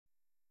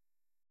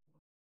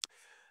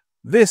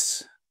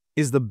This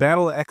is the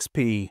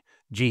BATLExp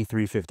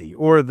G350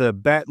 or the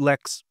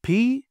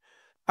BATLExp.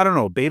 I don't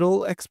know,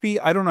 BATLExp.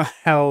 I don't know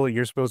how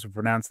you're supposed to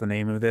pronounce the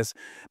name of this,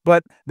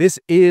 but this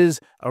is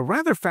a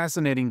rather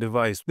fascinating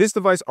device. This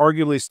device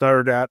arguably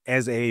started out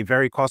as a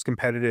very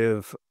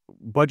cost-competitive,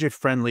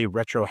 budget-friendly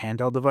retro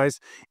handheld device.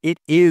 It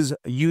is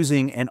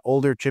using an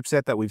older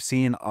chipset that we've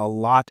seen a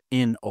lot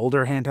in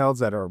older handhelds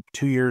that are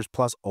 2 years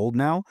plus old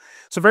now.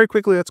 So very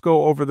quickly, let's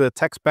go over the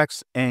tech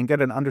specs and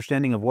get an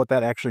understanding of what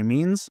that actually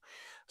means.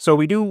 So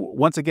we do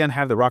once again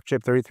have the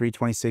Rockchip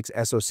 3326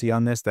 SoC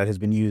on this that has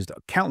been used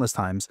countless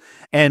times.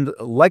 And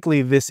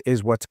likely this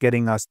is what's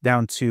getting us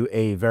down to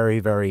a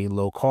very, very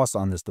low cost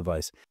on this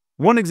device.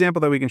 One example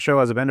that we can show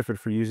as a benefit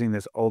for using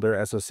this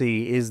older SoC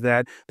is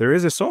that there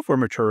is a software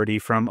maturity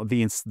from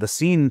the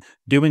scene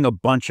doing a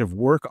bunch of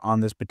work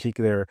on this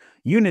particular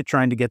unit,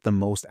 trying to get the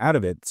most out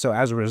of it. So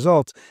as a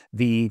result,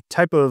 the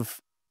type of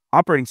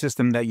operating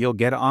system that you'll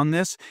get on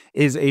this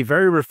is a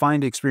very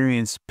refined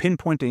experience,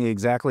 pinpointing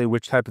exactly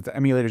which type of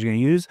emulator you're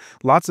going to use.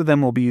 Lots of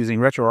them will be using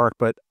RetroArch,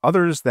 but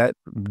others that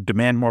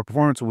demand more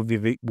performance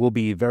will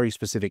be very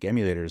specific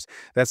emulators.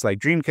 That's like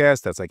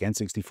Dreamcast, that's like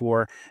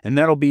N64, and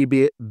that'll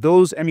be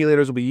those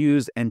emulators will be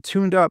used and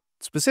tuned up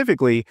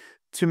specifically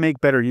to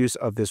make better use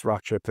of this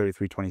Rockchip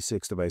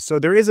 3326 device. So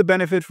there is a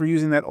benefit for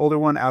using that older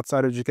one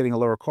outside of just getting a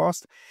lower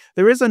cost.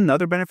 There is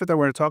another benefit that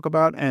we're going to talk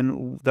about,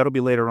 and that'll be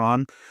later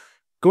on.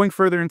 Going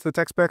further into the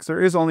tech specs, there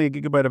is only a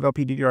gigabyte of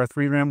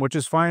LPDDR3 RAM, which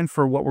is fine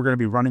for what we're going to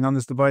be running on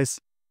this device.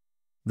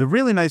 The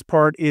really nice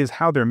part is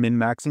how they're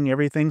min-maxing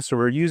everything. So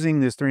we're using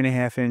this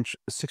 3.5-inch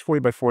 640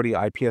 by 40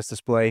 IPS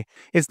display.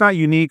 It's not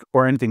unique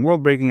or anything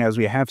world-breaking, as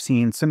we have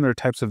seen similar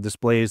types of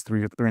displays,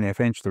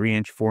 3.5-inch,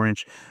 3-inch,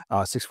 4-inch,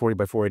 640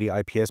 by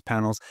 480 IPS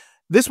panels.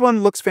 This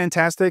one looks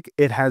fantastic.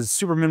 It has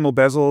super minimal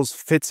bezels,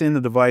 fits in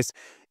the device.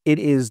 It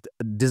is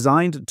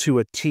designed to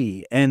a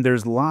T, and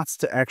there's lots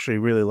to actually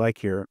really like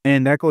here.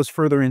 And that goes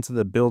further into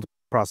the build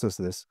process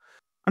of this.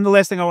 And the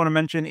last thing I want to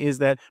mention is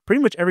that pretty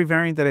much every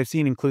variant that I've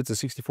seen includes a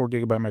 64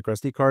 gigabyte micro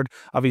SD card.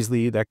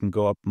 Obviously, that can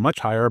go up much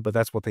higher, but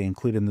that's what they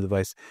include in the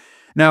device.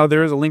 Now,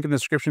 there is a link in the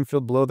description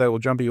field below that will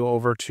jump you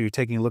over to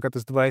taking a look at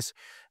this device.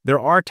 There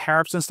are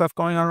tariffs and stuff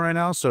going on right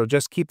now, so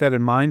just keep that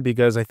in mind,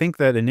 because I think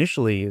that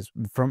initially is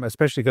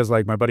especially because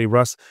like my buddy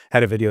Russ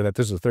had a video that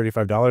this was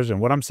 $35, and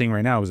what I'm seeing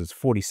right now is it's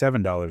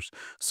 $47.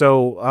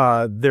 So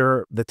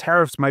the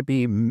tariffs might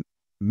be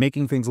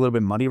making things a little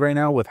bit muddy right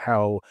now with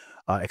how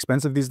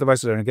expensive these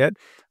devices are going to get,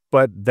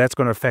 but that's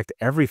going to affect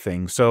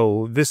everything.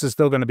 So this is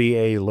still going to be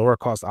a lower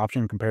cost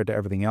option compared to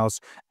everything else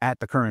at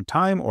the current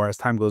time or as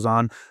time goes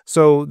on.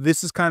 So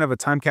this is kind of a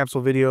time capsule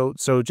video.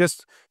 So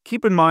just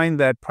keep in mind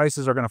that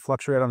prices are going to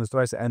fluctuate on this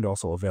device and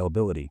also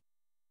availability.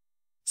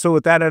 So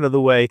with that out of the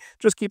way,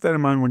 just keep that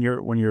in mind when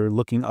you're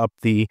looking up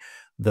the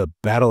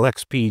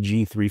BATLExp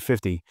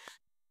G350.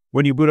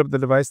 When you boot up the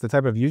device, the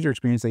type of user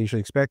experience that you should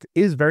expect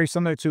is very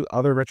similar to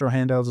other retro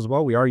handhelds as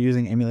well. We are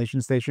using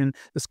Emulation Station.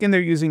 The skin they're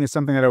using is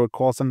something that I would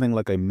call something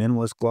like a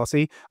minimalist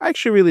glossy. I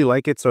actually really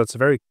like it, so it's a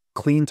very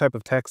clean type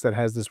of text that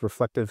has this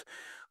reflective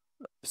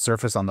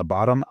surface on the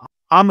bottom.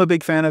 I'm a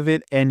big fan of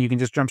it, and you can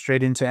just jump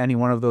straight into any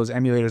one of those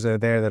emulators that are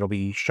there that'll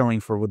be showing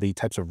for the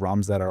types of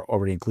ROMs that are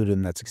already included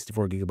in that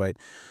 64 gigabyte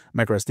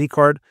micro SD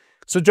card.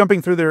 So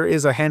jumping through, there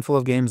is a handful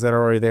of games that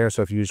are already there.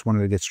 So if you just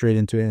wanted to get straight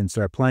into it and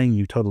start playing,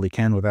 you totally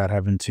can without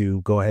having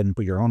to go ahead and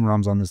put your own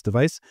ROMs on this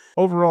device.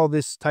 Overall,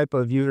 this type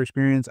of user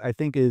experience, I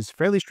think, is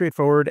fairly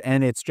straightforward,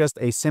 and it's just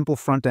a simple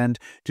front end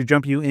to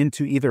jump you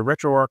into either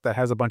RetroArch that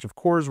has a bunch of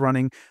cores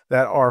running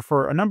that are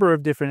for a number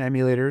of different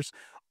emulators,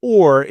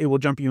 or it will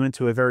jump you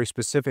into a very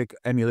specific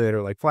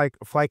emulator like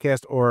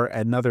Flycast or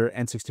another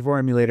N64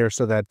 emulator,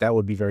 so that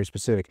would be very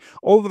specific.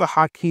 All of the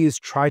hotkeys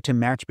try to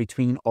match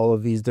between all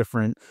of these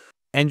different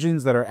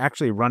engines that are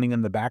actually running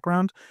in the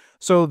background.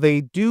 So they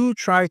do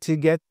try to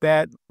get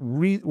that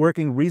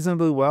working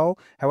reasonably well.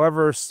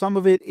 However, some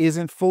of it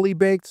isn't fully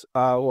baked.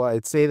 Well,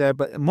 I'd say that,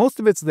 but most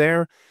of it's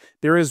there.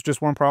 There is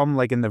just one problem,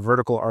 like in the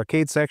vertical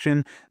arcade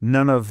section,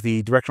 none of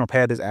the directional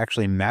pad is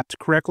actually mapped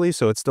correctly.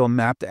 So it's still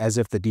mapped as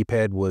if the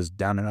D-pad was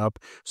down and up.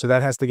 So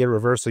that has to get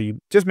reversed. So you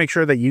just make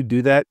sure that you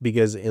do that,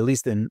 because at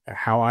least in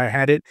how I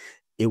had it,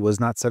 it was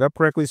not set up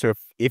correctly. So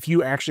if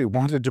you actually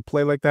wanted to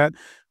play like that,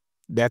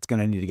 that's going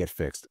to need to get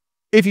fixed.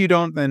 If you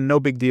don't, then no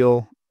big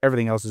deal.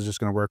 Everything else is just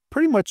going to work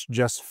pretty much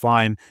just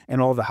fine.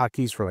 And all the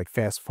hotkeys for like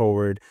fast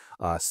forward,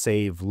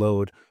 save,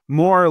 load,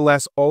 more or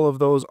less all of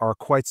those are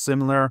quite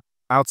similar.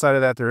 Outside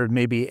of that, there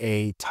may be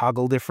a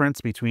toggle difference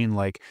between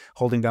like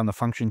holding down the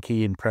function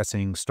key and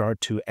pressing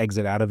start to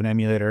exit out of an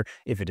emulator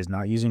if it is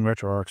not using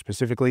RetroArch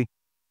specifically.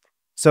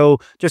 So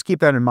just keep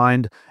that in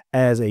mind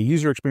as a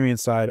user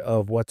experience side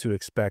of what to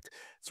expect.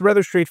 It's a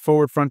rather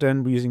straightforward front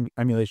end using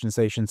Emulation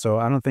Station, so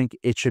I don't think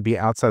it should be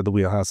outside the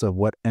wheelhouse of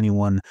what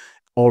anyone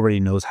already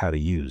knows how to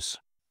use.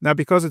 Now,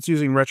 because it's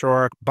using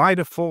RetroArch, by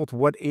default,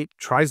 what it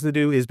tries to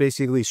do is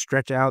basically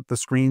stretch out the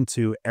screen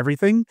to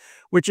everything,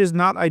 which is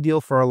not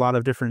ideal for a lot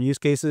of different use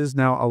cases.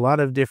 Now, a lot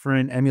of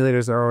different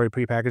emulators that are already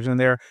prepackaged in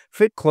there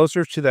fit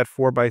closer to that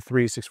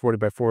 4x3, 640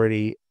 by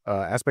 480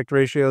 aspect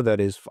ratio that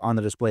is on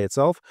the display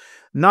itself.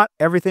 Not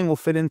everything will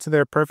fit into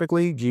there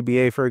perfectly.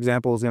 GBA, for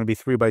example, is going to be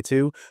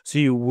 3:2, so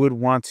you would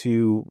want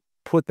to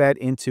put that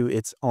into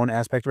its own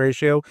aspect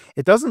ratio.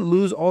 It doesn't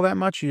lose all that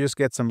much. You just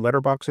get some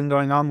letterboxing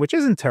going on, which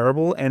isn't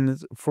terrible.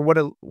 And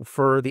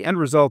for the end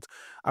result,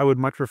 I would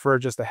much prefer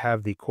just to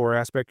have the core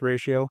aspect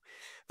ratio.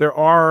 There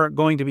are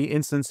going to be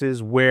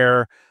instances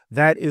where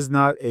that is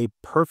not a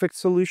perfect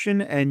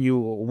solution and you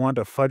want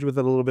to fudge with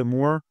it a little bit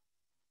more.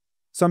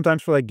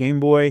 Sometimes for like Game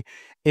Boy,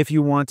 if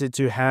you wanted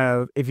to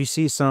have, if you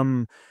see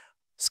some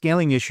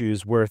scaling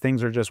issues where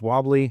things are just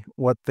wobbly,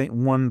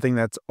 one thing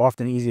that's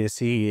often easy to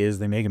see is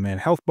the Mega Man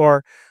health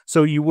bar.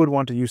 So you would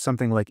want to use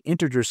something like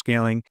integer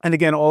scaling. And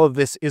again, all of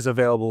this is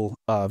available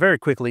very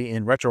quickly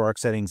in RetroArch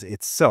settings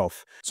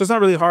itself. So it's not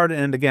really hard.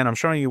 And again, I'm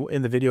showing you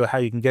in the video how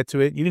you can get to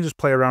it. You can just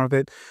play around with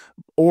it,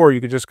 or you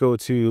could just go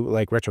to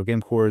like Retro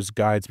Game Core's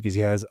guides, because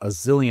he has a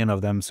zillion of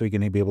them. So he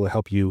can be able to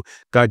help you,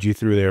 guide you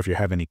through there if you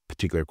have any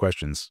particular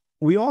questions.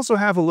 We also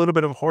have a little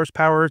bit of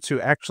horsepower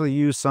to actually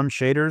use some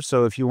shaders.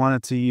 So if you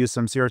wanted to use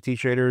some CRT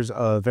shaders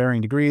of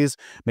varying degrees,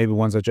 maybe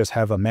ones that just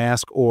have a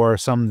mask, or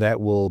some that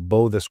will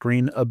bow the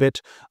screen a bit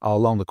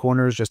along the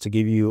corners just to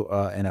give you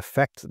an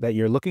effect that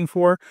you're looking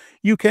for,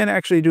 you can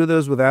actually do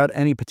those without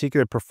any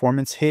particular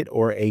performance hit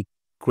or a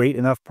great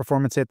enough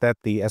performance hit that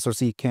the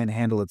SoC can't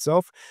handle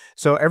itself.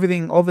 So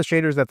everything, all the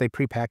shaders that they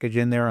pre-package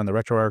in there on the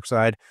RetroArch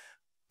side,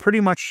 pretty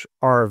much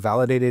are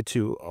validated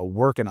to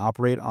work and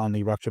operate on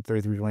the Rockchip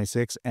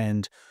 3326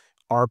 and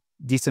are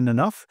decent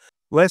enough.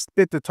 Last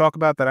bit to talk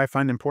about that I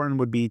find important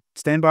would be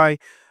standby.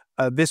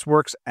 This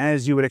works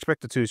as you would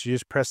expect it to. So you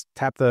just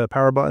tap the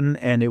power button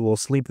and it will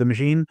sleep the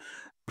machine.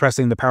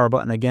 Pressing the power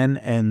button again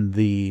and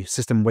the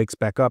system wakes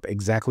back up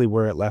exactly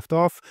where it left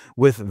off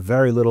with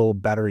very little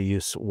battery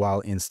use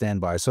while in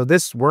standby. So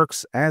this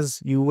works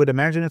as you would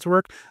imagine it to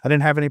work. I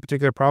didn't have any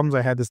particular problems.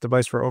 I had this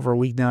device for over a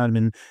week now. I've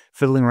been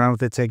fiddling around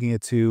with it, taking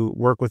it to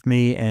work with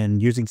me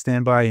and using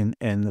standby and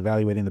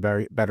evaluating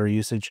the battery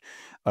usage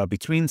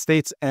between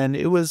states, and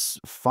it was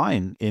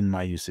fine in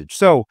my usage.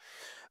 So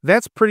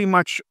that's pretty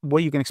much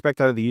what you can expect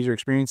out of the user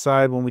experience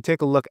side. When we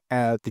take a look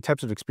at the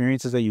types of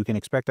experiences that you can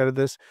expect out of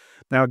this,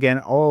 now again,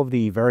 all of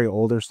the very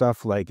older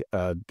stuff like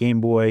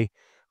Game Boy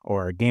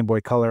or Game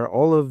Boy Color,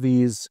 all of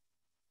these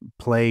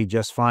play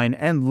just fine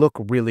and look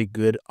really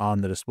good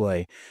on the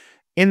display.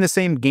 In the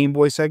same Game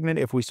Boy segment,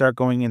 if we start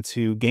going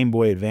into Game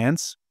Boy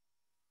Advance,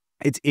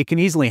 it can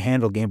easily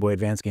handle Game Boy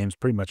Advance games,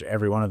 pretty much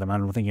every one of them. I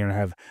don't think you're going to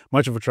have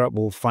much of a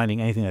trouble finding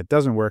anything that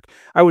doesn't work.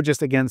 I would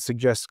just, again,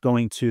 suggest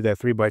going to that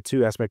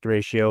 3:2 aspect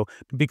ratio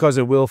because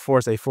it will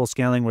force a full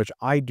scaling, which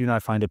I do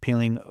not find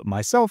appealing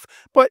myself.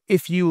 But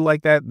if you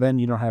like that, then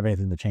you don't have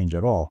anything to change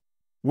at all.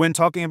 When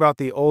talking about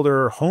the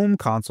older home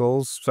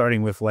consoles,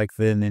 starting with like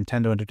the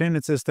Nintendo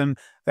Entertainment System,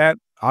 that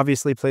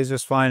obviously plays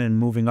just fine, and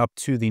moving up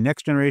to the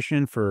next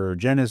generation for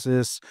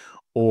Genesis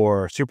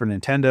or Super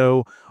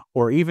Nintendo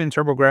or even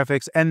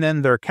TurboGrafx, and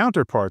then their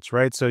counterparts,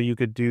 right? So you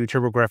could do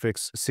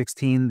TurboGrafx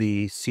 16,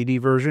 the CD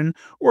version,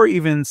 or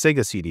even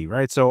Sega CD,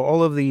 right? So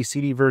all of the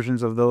CD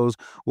versions of those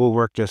will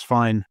work just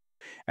fine.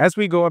 As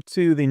we go up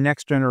to the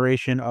next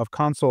generation of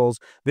consoles,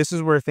 this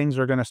is where things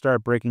are going to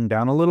start breaking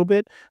down a little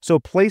bit. So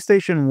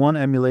PlayStation 1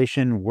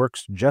 emulation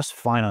works just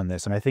fine on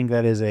this, and I think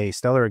that is a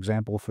stellar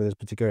example for this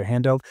particular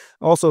handheld.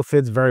 Also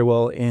fits very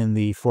well in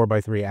the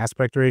 4:3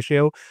 aspect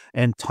ratio,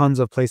 and tons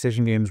of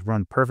PlayStation games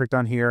run perfect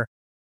on here.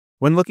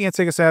 When looking at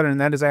Sega Saturn,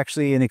 that is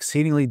actually an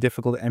exceedingly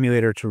difficult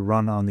emulator to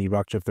run on the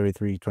Rockchip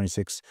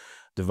 3326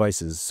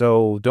 devices.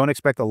 So don't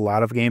expect a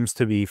lot of games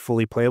to be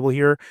fully playable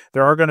here.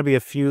 There are going to be a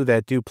few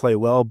that do play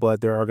well,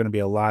 but there are going to be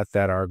a lot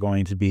that are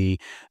going to be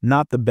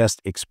not the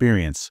best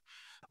experience.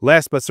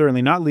 Last but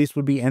certainly not least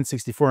would be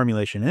N64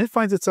 emulation, and it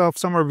finds itself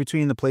somewhere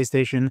between the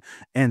PlayStation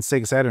and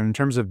Sega Saturn in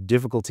terms of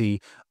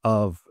difficulty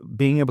of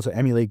being able to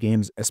emulate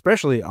games,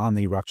 especially on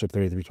the Rockchip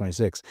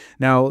 3326.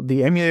 Now,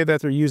 the emulator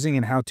that they're using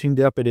and how tuned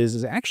up it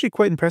is actually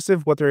quite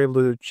impressive what they're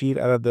able to achieve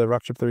out of the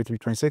Rockchip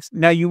 3326.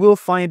 Now, you will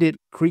find it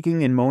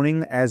creaking and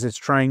moaning as it's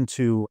trying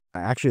to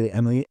actually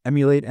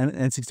emulate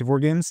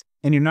N64 games,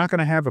 and you're not going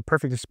to have a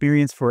perfect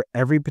experience for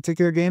every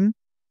particular game.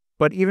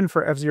 But even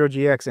for F-Zero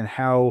GX and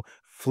how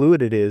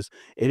fluid it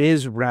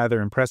is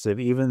rather impressive,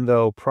 even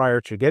though prior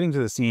to getting to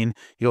the scene,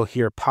 you'll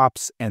hear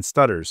pops and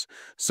stutters.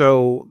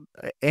 So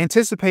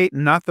anticipate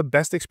not the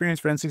best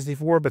experience for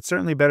N64, but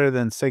certainly better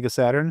than Sega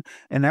Saturn,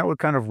 and that would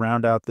kind of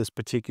round out this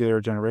particular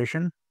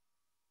generation.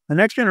 The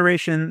next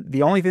generation,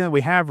 the only thing that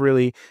we have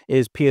really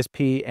is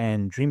PSP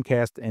and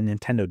Dreamcast and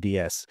Nintendo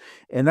DS.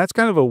 And that's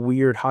kind of a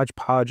weird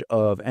hodgepodge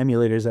of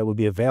emulators that would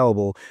be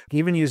available.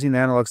 Even using the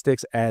analog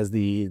sticks as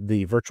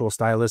the virtual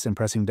stylus and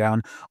pressing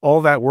down,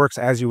 all that works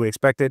as you would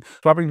expect it.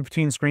 Swapping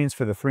between screens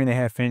for the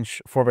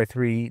 3.5-inch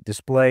 4:3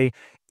 display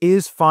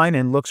is fine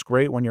and looks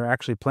great when you're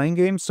actually playing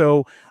games.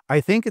 So I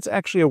think it's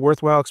actually a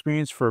worthwhile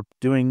experience for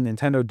doing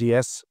Nintendo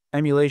DS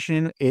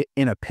emulation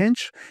in a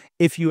pinch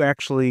if you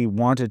actually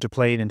wanted to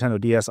play Nintendo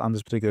DS on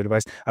this particular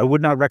device. I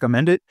would not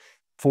recommend it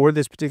for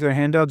this particular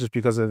handheld just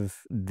because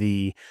of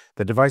the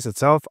device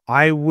itself.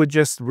 I would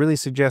just really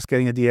suggest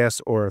getting a DS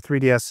or a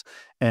 3DS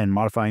and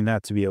modifying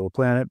that to be able to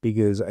play on it,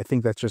 because I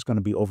think that's just going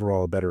to be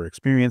overall a better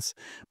experience.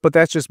 But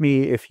that's just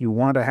me. If you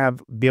want to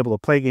be able to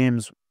play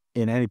games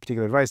in any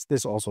particular device,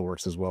 this also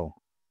works as well.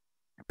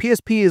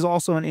 PSP is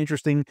also an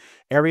interesting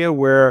area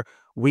where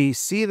we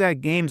see that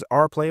games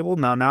are playable.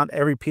 Now, not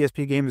every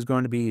PSP game is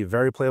going to be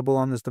very playable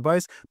on this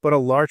device, but a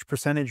large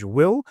percentage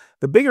will.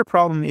 The bigger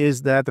problem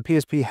is that the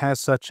PSP has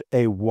such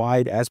a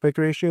wide aspect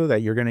ratio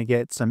that you're going to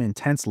get some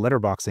intense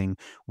letterboxing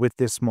with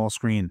this small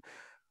screen.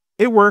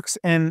 It works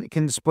and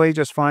can display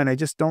just fine. I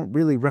just don't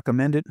really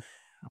recommend it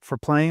for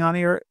playing on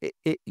here.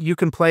 You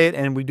can play it,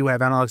 and we do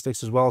have analog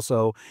sticks as well,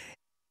 so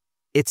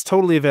it's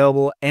totally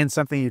available and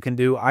something you can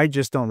do. I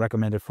just don't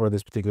recommend it for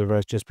this particular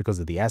device just because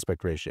of the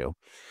aspect ratio.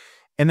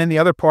 And then the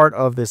other part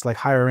of this like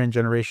higher end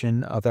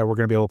generation that we're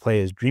going to be able to play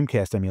is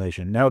Dreamcast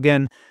emulation. Now,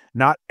 again,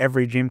 not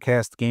every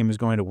Dreamcast game is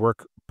going to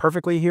work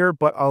perfectly here,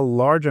 but a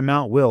large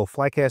amount will.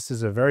 Flycast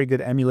is a very good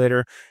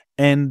emulator,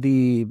 and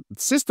the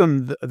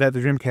system that the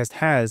Dreamcast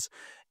has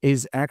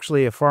is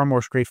actually a far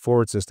more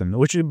straightforward system,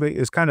 which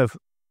is kind of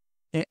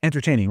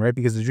entertaining, right?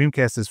 Because the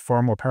Dreamcast is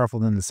far more powerful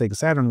than the Sega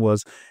Saturn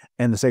was,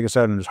 and the Sega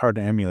Saturn is hard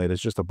to emulate.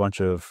 It's just a bunch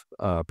of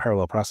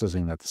parallel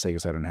processing that the Sega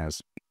Saturn has.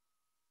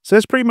 So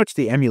that's pretty much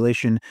the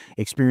emulation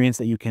experience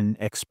that you can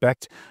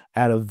expect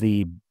out of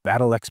the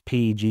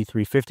BATLExp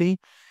G350.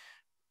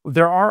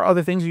 There are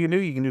other things you can do.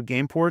 You can do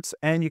game ports,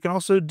 and you can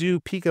also do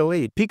Pico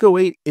 8. Pico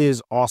 8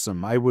 is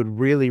awesome. I would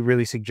really,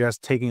 really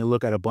suggest taking a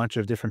look at a bunch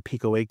of different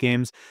Pico 8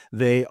 games.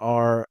 They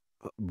are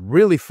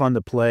really fun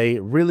to play,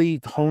 really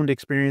honed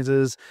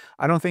experiences.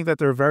 I don't think that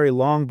they're very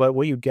long, but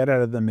what you get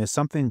out of them is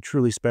something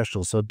truly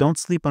special. So don't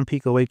sleep on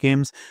Pico 8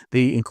 games.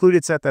 The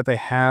included set that they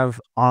have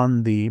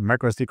on the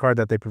microSD card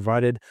that they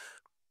provided,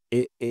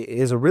 it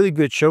is a really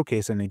good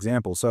showcase and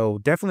example. So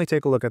definitely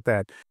take a look at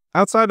that.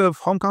 Outside of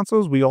home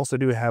consoles, we also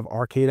do have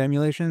arcade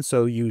emulation,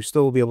 so you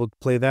still will be able to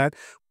play that.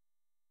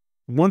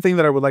 One thing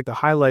that I would like to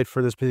highlight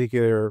for this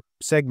particular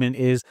segment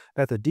is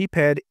that the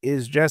D-pad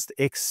is just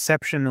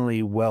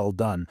exceptionally well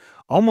done.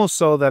 Almost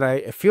so that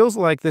it feels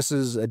like this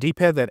is a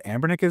D-pad that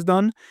Anbernic has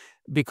done,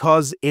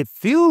 because it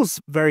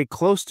feels very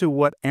close to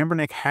what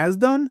Anbernic has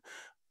done,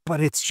 but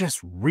it's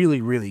just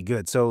really, really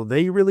good. So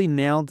they really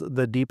nailed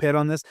the D-pad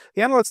on this.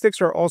 The analog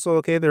sticks are also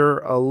okay. They're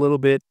a little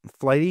bit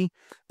flighty.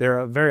 They're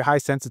a very high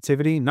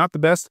sensitivity, not the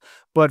best,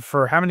 but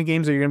for how many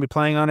games that you're going to be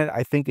playing on it,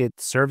 I think it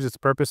serves its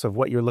purpose of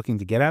what you're looking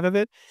to get out of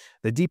it.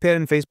 The D-pad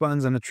and face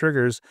buttons and the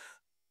triggers,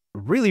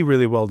 really,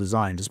 really well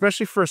designed,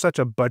 especially for such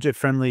a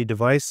budget-friendly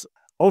device.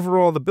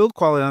 Overall, the build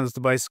quality on this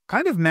device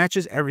kind of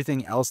matches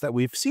everything else that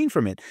we've seen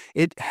from it.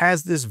 It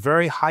has this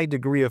very high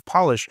degree of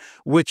polish,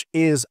 which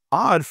is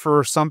odd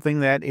for something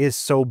that is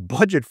so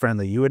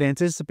budget-friendly. You would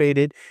anticipate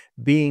it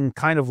being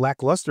kind of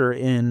lackluster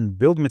in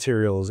build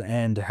materials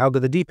and how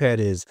good the D-pad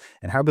is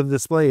and how good the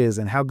display is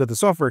and how good the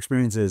software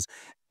experience is.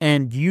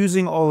 And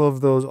using all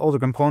of those older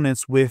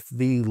components with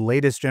the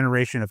latest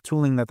generation of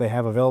tooling that they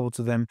have available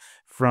to them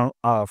from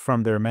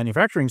their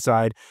manufacturing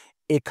side,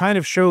 it kind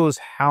of shows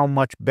how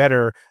much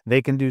better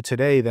they can do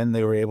today than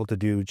they were able to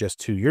do just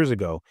 2 years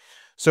ago.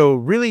 So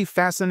really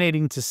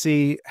fascinating to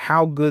see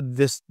how good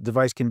this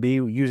device can be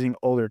using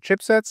older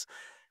chipsets.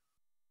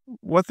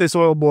 What this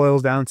all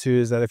boils down to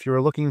is that if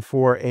you're looking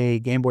for a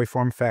Game Boy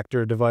form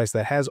factor device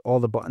that has all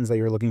the buttons that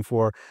you're looking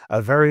for,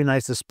 a very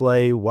nice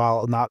display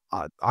while not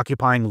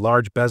occupying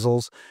large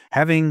bezels,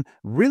 having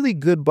really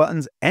good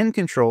buttons and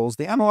controls,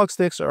 the analog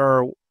sticks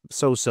are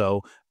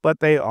so-so, but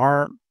they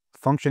are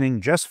functioning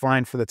just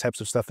fine for the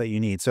types of stuff that you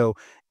need. So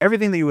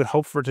everything that you would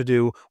hope for to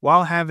do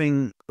while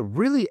having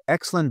really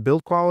excellent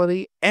build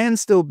quality and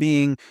still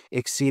being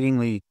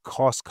exceedingly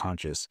cost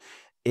conscious.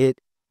 It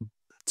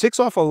ticks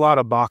off a lot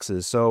of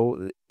boxes.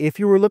 So if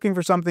you were looking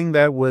for something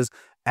that was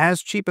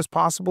as cheap as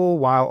possible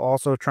while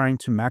also trying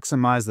to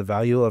maximize the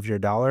value of your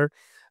dollar,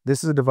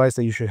 this is a device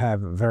that you should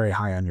have very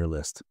high on your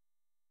list.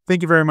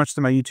 Thank you very much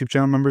to my YouTube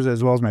channel members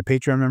as well as my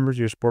Patreon members.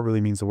 Your support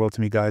really means the world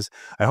to me, guys.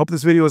 I hope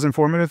this video was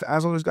informative.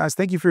 As always, guys,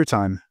 thank you for your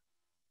time,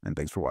 and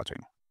thanks for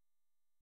watching.